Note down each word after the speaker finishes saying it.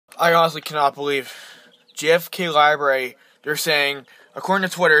I honestly cannot believe JFK Library. They're saying, according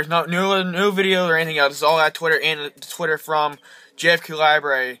to Twitter, no video or anything else. It's all at Twitter and Twitter from JFK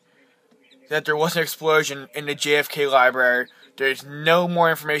Library that there was an explosion in the JFK Library. There's no more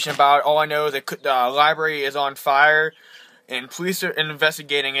information about it. All I know is that the library is on fire, and police are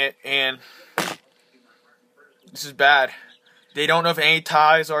investigating it. And this is bad. They don't know if any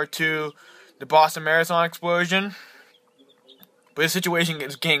ties are to the Boston Marathon explosion. But this situation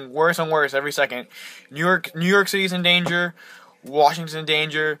is getting worse and worse every second. New York City's in danger. Washington's in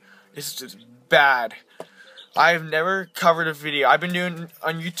danger. This is just bad. I've never covered a video. I've been doing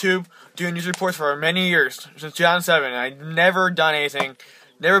on YouTube, doing news reports for many years, since 2007. And I've never done anything,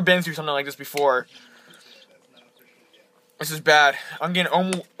 never been through something like this before. This is bad. I'm getting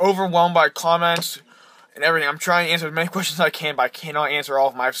overwhelmed by comments and everything. I'm trying to answer as many questions as I can, but I cannot answer all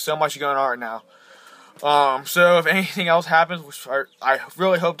of them. I have so much going on right now. So if anything else happens, which I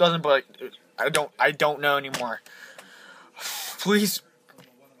really hope doesn't, but I don't know anymore. Please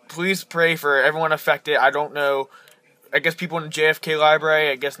pray for everyone affected. I don't know. I guess people in the JFK Library,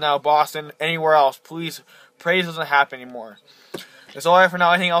 I guess now Boston, anywhere else. Please pray this doesn't happen anymore. That's all I have for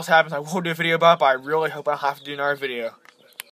now. Anything else happens, I will do a video about it, but I really hope I don't have to do another video.